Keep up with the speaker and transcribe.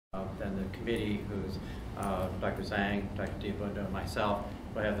then the committee, who's Dr. Zhang, Dr. Diebold, and myself,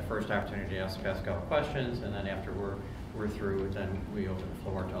 will have the first opportunity to ask Pascal questions, and then after we're through, then we open the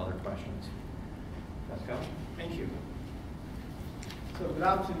floor to other questions. Pascal? Thank you. So good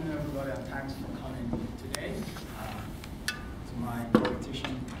afternoon, everybody, and thanks for coming today to my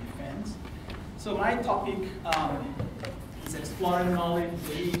competition defense. So my topic is exploring knowledge,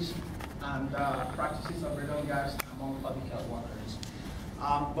 beliefs, and practices of radon gas among public health workers.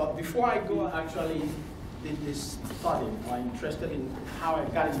 But before I go, I actually did this study, or interested in how I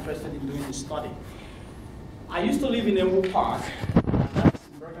got interested in doing this study. I used to live in Nwako Park, that's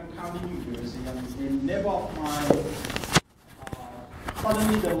in Bergen County, New Jersey, and a neighbor of mine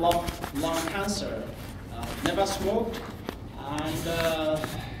suddenly developed lung cancer. Never smoked, and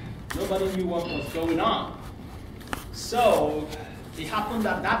nobody knew what was going on. So it happened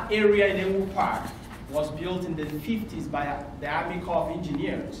that that area in Nwako Park was built in the 50s by the Army Corps of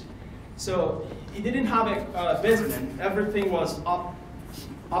Engineers. So it didn't have a basement. Everything was up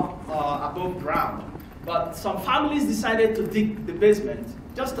above ground. But some families decided to dig the basement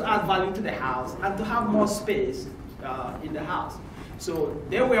just to add value to the house and to have more space in the house. So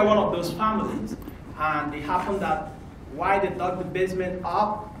they were one of those families, and it happened that while they dug the basement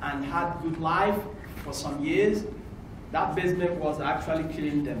up and had good life for some years, that basement was actually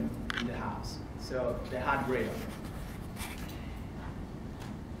killing them in the house. So they had radon.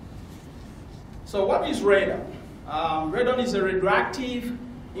 So what is radon? Radon is a radioactive,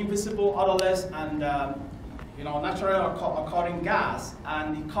 invisible, odorless, and naturally occurring gas,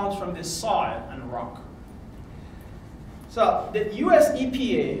 and it comes from the soil and rock. So the US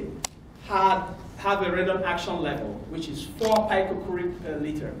EPA have a radon action level, which is 4 picocurie per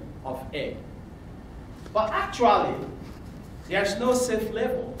liter of air. But actually, there's no safe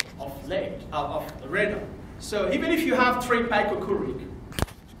level of radon. So even if you have 3 picocurie,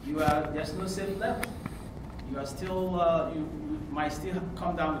 there's no safe level. You are still, you might still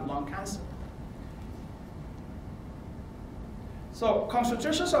come down with lung cancer. So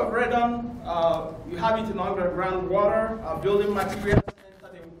concentrations of radon, you have it in underground water, building materials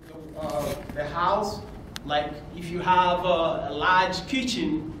enter the house. Like if you have a large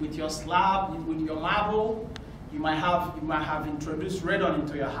kitchen with your slab, with your marble, you might have introduced radon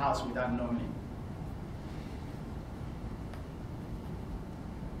into your house without knowing it.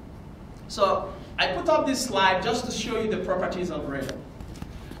 So I put up this slide just to show you the properties of radon.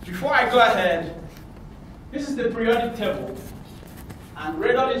 Before I go ahead, this is the periodic table. And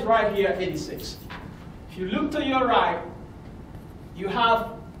radon is right here, 86. If you look to your right, you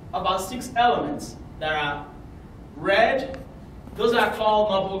have about 6 elements that are red. Those are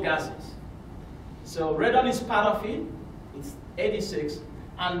called noble gases. So radon is part of it. It's 86.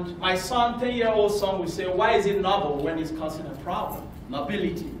 And my son, 10-year-old son, will say, why is it noble when it's causing a problem?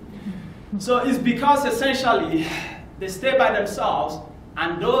 Nobility. So it's because essentially they stay by themselves,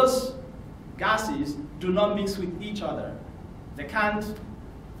 and those gases do not mix with each other. They can't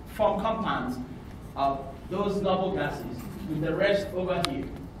form compounds of those noble gases with the rest over here.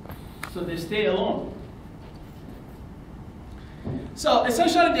 So they stay alone. So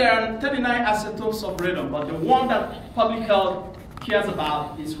essentially there are 39 isotopes of radon, but the one that public health cares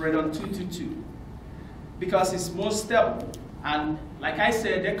about is radon 222 because it's most stable. And like I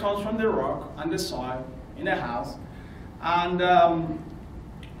said, it comes from the rock and the soil in the house. And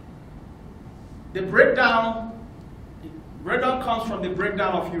the breakdown, radon comes from the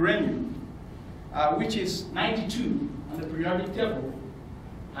breakdown of uranium, which is 92 on the periodic table.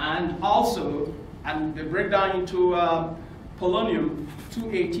 And also, the breakdown into polonium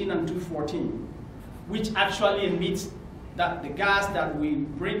 218 and 214, which actually emits the gas that we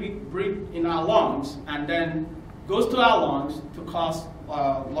breathe in our lungs and then goes to our lungs to cause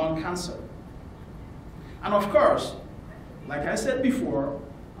lung cancer. And of course, like I said before,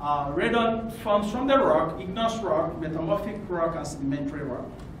 radon forms from the rock, igneous rock, metamorphic rock, and sedimentary rock.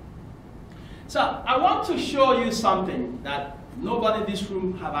 So I want to show you something that nobody in this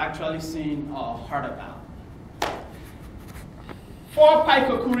room have actually seen or heard about. 4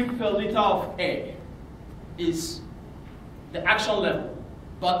 picocurie per liter of air is the action level.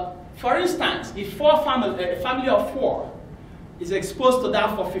 But for instance, if a family of 4 is exposed to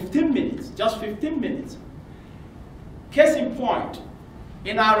that for 15 minutes, just 15 minutes, case in point,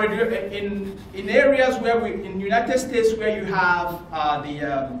 in areas where in the United States where you have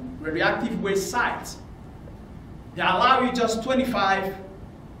the radioactive waste sites, they allow you just 25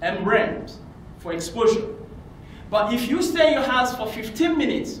 mREMs for exposure. But if you stay in your house for 15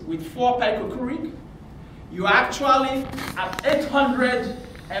 minutes with 4 picocurie, you actually at 800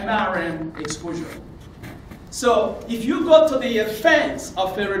 mRM exposure. So if you go to the fence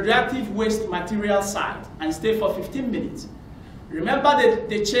of a radioactive waste material site and stay for 15 minutes, remember that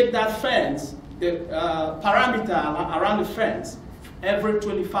they check that fence, the parameter around the fence, every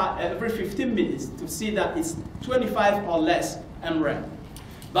 15 minutes to see that it's 25 or less mrem.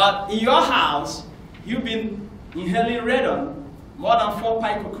 But in your house, you've been inhaling radon more than 4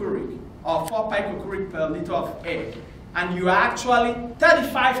 picocurie, or 4 picocurie per liter of air, and you are actually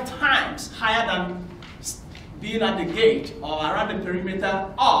 35 times higher than being at the gate or around the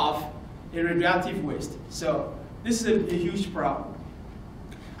perimeter of a radioactive waste. So this is a huge problem.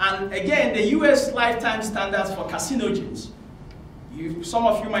 And again, the US lifetime standards for carcinogens, some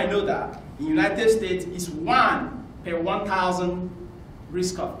of you might know that, in the United States is 1 per 1,000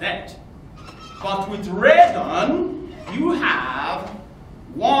 risk of death. But with radon, you have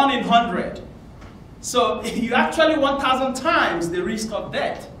 1 in 100. So you actually 1,000 times the risk of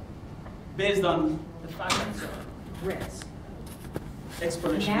death based on the fact that risk.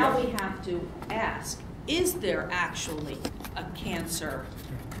 Exponential. Now we have to ask, is there actually a cancer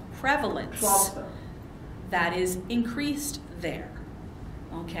prevalence that is increased there?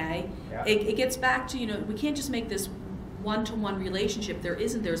 Okay? Yeah. It gets back to, we can't just make this one-to-one relationship.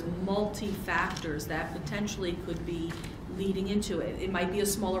 There's multi-factors that potentially could be leading into it. It might be a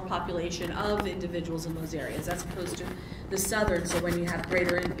smaller population of individuals in those areas as opposed to the southern, so when you have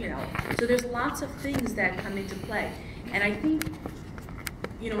greater, so there's lots of things that come into play. And I think,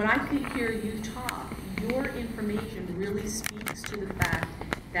 when I hear you talk, your information really speaks to the fact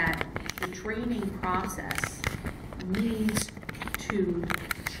that the training process needs to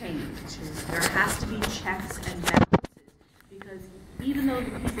change. There has to be checks and balances, because even though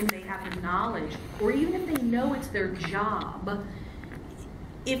the people may have the knowledge, or even if they know it's their job,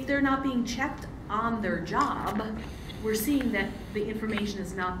 if they're not being checked on their job, we're seeing that the information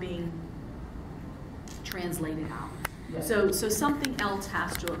is not being translated out. Yeah. So something else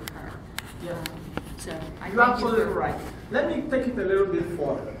has to occur. Yeah. You're absolutely right. Let me take it a little bit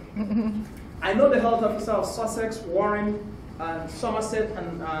further. I know the health officer of Sussex, Warren, and Somerset,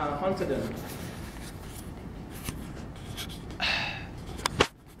 and Hunterdon.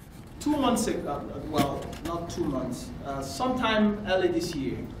 2 months ago, well, not 2 months, sometime early this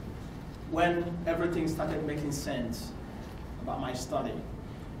year, when everything started making sense about my study,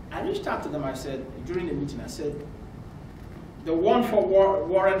 I reached out to them. I said, during the meeting, I said, the one for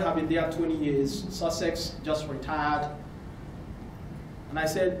Warren have been there 20 years, Sussex just retired. And I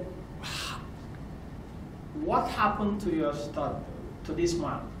said, what happened to your study, to this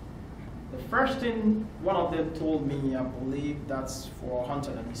man? The first thing one of them told me, I believe that's for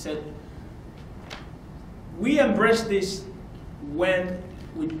Hunter, and he said, we embraced this when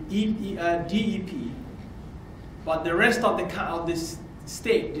with DEP, but the rest of this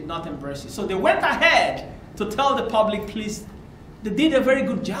state did not embrace it. So they went ahead to tell the public, please, they did a very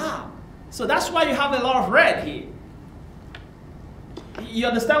good job. So that's why you have a lot of red here. You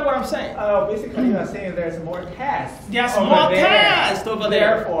understand what I'm saying? Basically, you're saying there's more tests. There's more tests over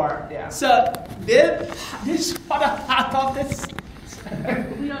there. Therefore, yeah. So this other part of this.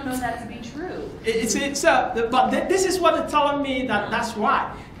 We don't know that to be true. But this is what they're telling me that's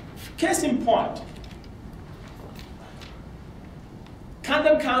why. Case in point,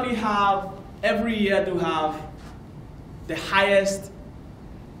 Camden County every year to have the highest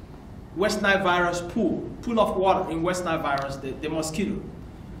West Nile virus pool of water in West Nile virus, the mosquito.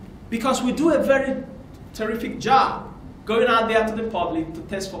 Because we do a very terrific job going out there to the public to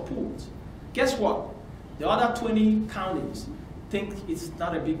test for pools. Guess what? The other 20 counties think it's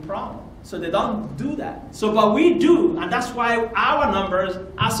not a big problem. So they don't do that. But we do, and that's why our numbers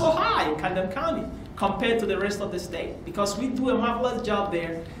are so high in Camden County compared to the rest of the state. Because we do a marvelous job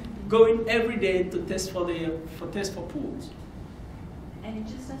there, going every day to test for pools. And it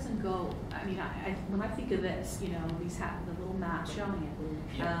just doesn't go. I mean, when I think of this, the little map showing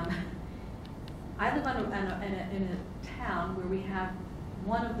it. Yeah. I live in a town where we have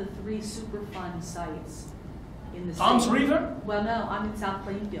one of the 3 Superfund sites in the Tom's state. River? Well, no, I'm in South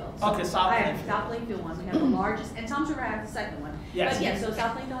Plainfield. So Okay, South I Plainfield. have South Plainfield one. We have the largest, and Tom's River has the second one. Yes. But yeah, so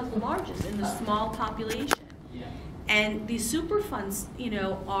South Plainfield has the largest in the small population. Yeah. And these Superfunds,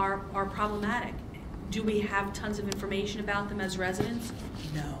 are problematic. Do we have tons of information about them as residents?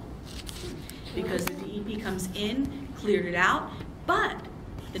 No. Because the DEP comes in, cleared it out, but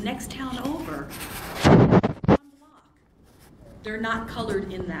the next town over, one block, they're not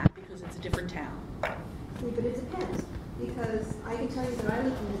colored in that because it's a different town. But it depends, because I can tell you that I live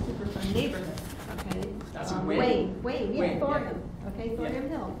in a Superfund neighborhood, okay? That's Wayne, Wayne, Thornham, okay, Thornham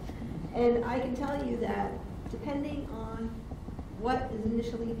Hill. And I can tell you that depending on what is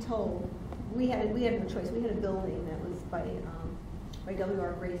initially told we had no choice. We had a building that was by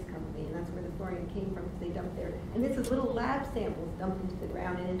W.R. Grace Company, and that's where the thorium came from, because they dumped there. And this is little lab samples dumped into the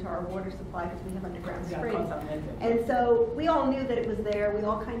ground and into our water supply, because we have underground springs. And so we all knew that it was there. We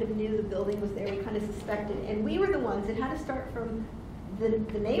all kind of knew the building was there. We kind of suspected. And we were the ones that had to start from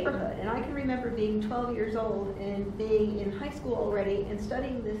the neighborhood. And I can remember being 12 years old and being in high school already and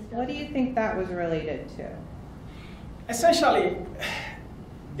studying this stuff. What do you think that was related to? Essentially,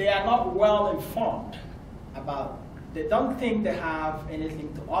 they are not well informed about, they don't think they have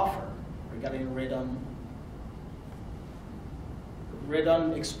anything to offer regarding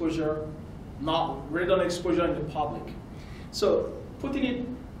radon exposure, not radon exposure in the public. So putting it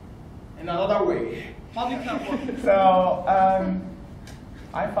in another way, public health. So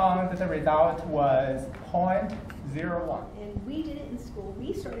I found that the result was 0.01. And we did it in school.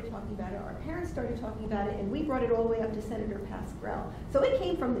 We started talking about it. Our parents started talking about it, and we brought it all the way up to Senator Pascal. So it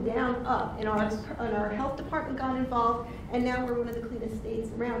came from the down up, and our health department got involved, and now we're one of the cleanest states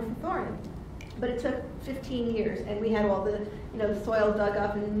around for thorium. But it took 15 years, and we had all the soil dug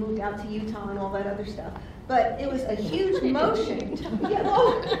up and moved out to Utah and all that other stuff. But it was a huge motion. Yeah,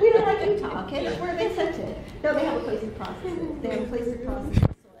 well, we don't like Utah, okay? That's where they sent it. No, they have a place to process it. They have a place to process the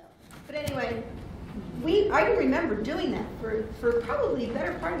soil. But anyway, I can remember doing that for probably the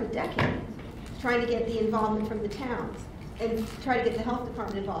better part of a decade, trying to get the involvement from the towns and try to get the health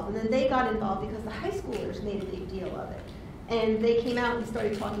department involved. And then they got involved because the high schoolers made a big deal of it. And they came out and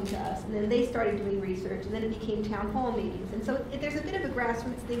started talking to us, and then they started doing research, and then it became town hall meetings. And so there's a bit of a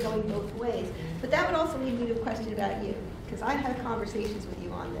grassroots thing going both ways. But that would also lead me to a question about you, because I had conversations with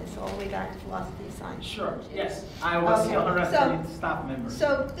you on this all the way back to philosophy of science. Sure, yes. I was your 130th staff member.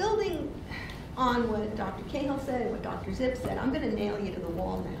 So building on what Dr. Cahill said and what Dr. Zip said, I'm going to nail you to the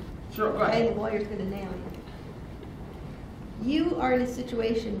wall now. Sure, go ahead. Okay, the lawyer's going to nail you. You are in a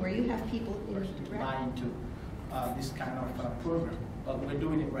situation where you have people in direct... Buying to this kind of program, but we're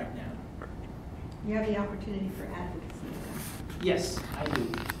doing it right now. You have the opportunity for advocacy. Yes, I do.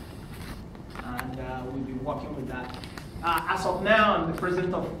 And we'll be working with that. As of now, I'm the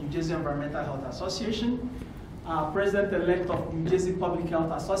president of New Jersey Environmental Health Association, president-elect of New Jersey Public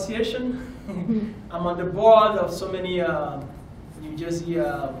Health Association. I'm on the board of so many New Jersey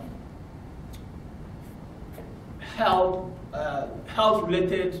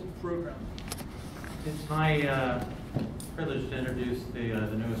health-related programs. It's my privilege to introduce the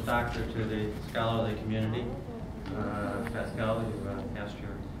newest doctor to the scholarly community. Pascal, you passed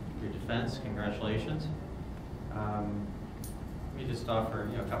your defense. Congratulations. Let me just offer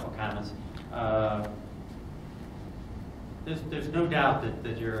a couple of comments. There's no doubt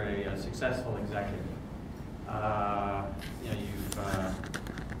that you're a successful executive. I've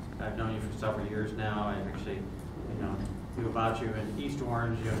known you for several years now. I actually, knew about you in East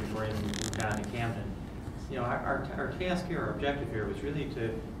Orange, before you moved down to Camden. Our task here, our objective here, was really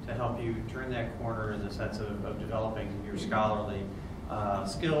to help you turn that corner in the sense of developing your scholarly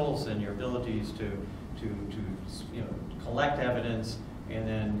skills and your abilities to collect evidence and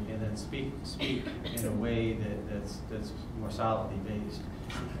then speak in a way that's more solidly based.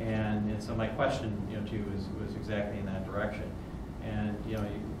 And so my question to you was exactly in that direction. And I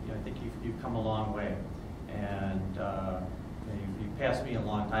think you've come a long way. And you passed me a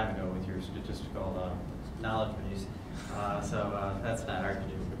long time ago with your statistical knowledge base. So that's not hard to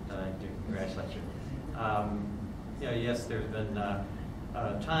do, but I do congratulate you. Yes, there's been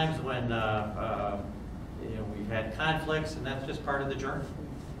times when we've had conflicts, and that's just part of the journey.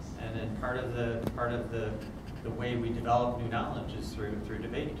 And then part of the way we develop new knowledge is through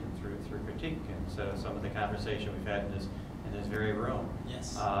debate and through critique. And so some of the conversation we've had in this very room.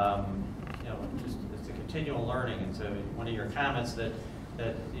 Yes. It's a continual learning. And so one of your comments that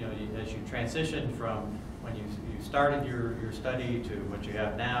as you transition from when you started your study to what you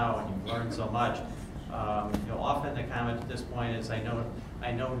have now, and you've learned so much, often the comment at this point is, I know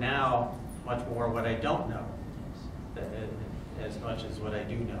now much more what I don't know, as much as what I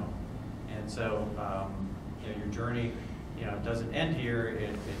do know. And so your journey doesn't end here,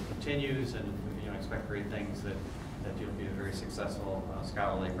 it continues, and expect great things, that you'll be a very successful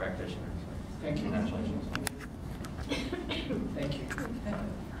scholarly practitioner. So, thank you. Congratulations. Thank you.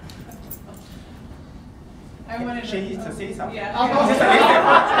 I wanted She needs to say something. Yeah. I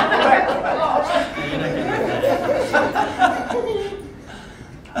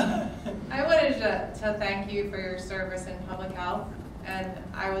wanted to thank you for your service in public health, and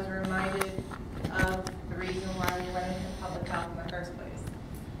I was reminded of the reason why we went into public health in the first place.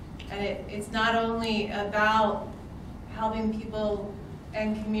 And it's not only about helping people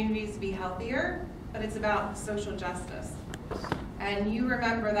and communities be healthier, but it's about social justice. And you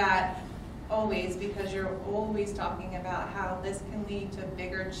remember that always, because you're always talking about how this can lead to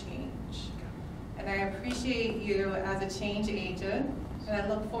bigger change. And I appreciate you as a change agent, and I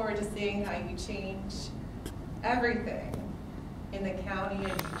look forward to seeing how you change everything in the county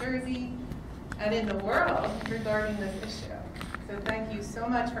of New Jersey and in the world regarding this issue. So thank you so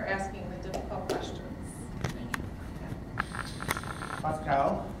much for asking the difficult questions. Thank you.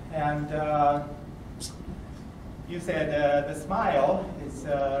 Pascal, and you said the smile is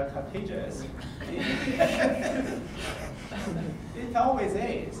contagious. It always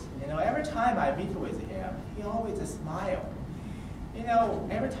is. You know, every time I meet with him, he always smiles. You know,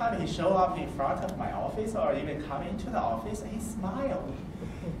 every time he show up in front of my office or even come into the office, he smiles.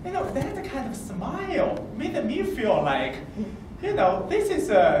 You know, that kind of smile made me feel like, you know, this is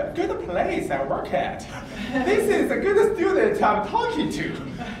a good place I work at. This is a good student I'm talking to.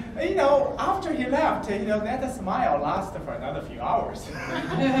 You know, after he left, you know, that smile lasted for another few hours.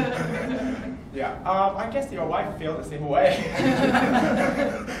 Yeah, I guess your wife feels the same way.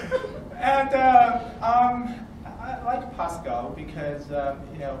 And I like Pascal because,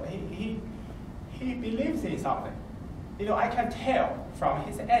 you know, he believes in something. You know, I can tell from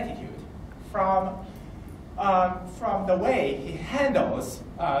his attitude, from the way he handles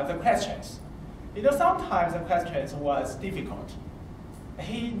the questions. You know, sometimes the questions was difficult.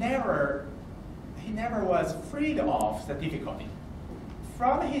 He never was afraid of the difficulty.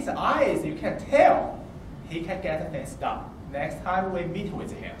 From his eyes, you can tell he can get things done. Next time we meet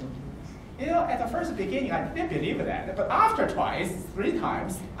with him. You know, at the first beginning, I didn't believe that, but after twice, 3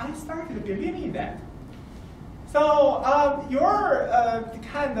 times, I started believing that. So you're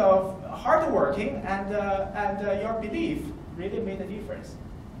kind of hardworking, and your belief really made a difference.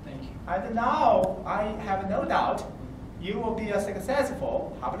 Thank you. And now I have no doubt you will be a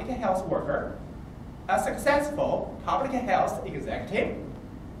successful public health worker, a successful public health executive,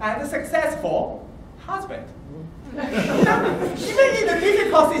 and a successful husband. Even in a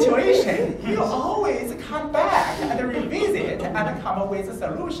difficult situation, you always come back and revisit and come up with a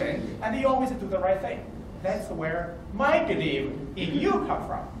solution, and you always do the right thing. That's where my belief in you come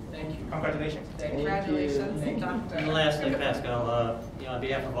from. Thank you. Congratulations. Congratulations, Thank you. Doctor. And lastly, Pascal, you know, on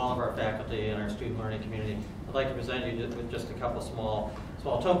behalf of all of our faculty and our student learning community, I'd like to present you with just a couple small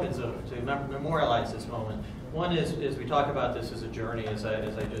tokens to memorialize this moment. One is we talk about this as a journey, as I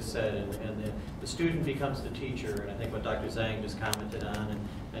just said, and the student becomes the teacher, and I think what Dr. Zhang just commented on,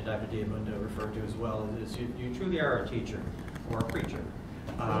 and Dr. Diamundo referred to as well, is you truly are a teacher or a preacher.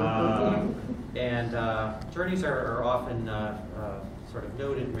 And journeys are often sort of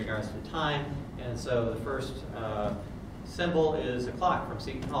noted in regards to time, and so the first symbol is a clock from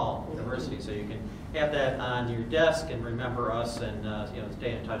Seton Hall University, so you can have that on your desk and remember us and you know,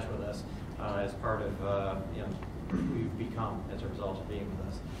 stay in touch with us as part of you know, who you've become as a result of being with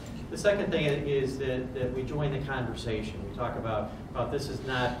us. The second thing is that we join the conversation. We talk about this is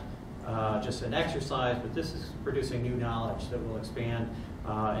not just an exercise, but this is producing new knowledge that will expand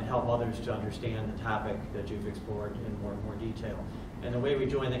and help others to understand the topic that you've explored in more detail. And the way we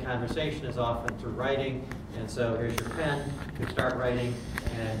join the conversation is often through writing. And so here's your pen. You can start writing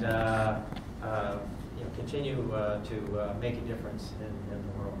and you know, continue to make a difference in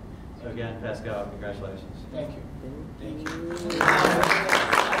the world. So again, Pascal, congratulations. Thank you. Thank you.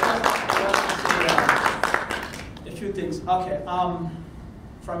 A few things. Okay.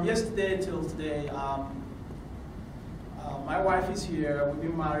 From yesterday till today, my wife is here. We've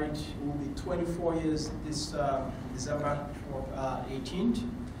been married. We'll be 24 years this December 18th.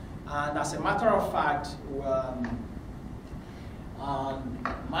 And as a matter of fact,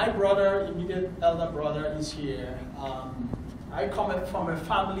 my brother, immediate elder brother, is here. I come from a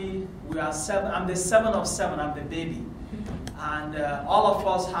family. We are 7. I'm the 7 of 7. I'm the baby, and all of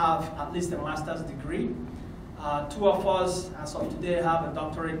us have at least a master's degree. 2 of us, as of today, have a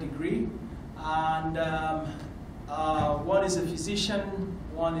doctorate degree, and one is a physician,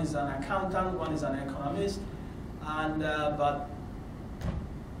 one is an accountant, one is an economist, and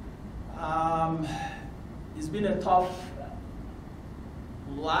it's been a tough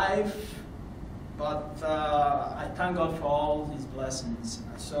life, but I thank God for all His blessings.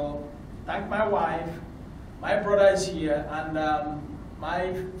 So, thank my wife. My brother is here, and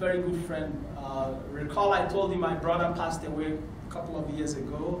my very good friend. Recall I told him my brother passed away a couple of years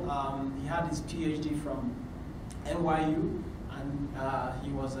ago. He had his PhD from NYU, and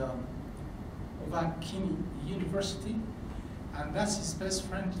he was over Kinney University, and that's his best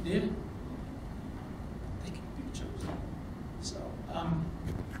friend there. Taking pictures. So,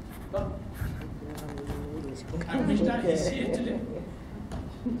 but I wish that he's here today.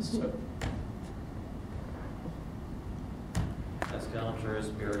 So. Pascal. I'm sure his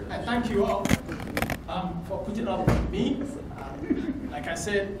spirit is. Thank you all for putting up with me. Like I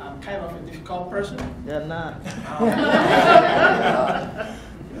said, I'm kind of a difficult person. You're not. Yeah.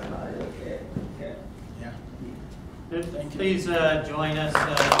 Thank you. Please join us.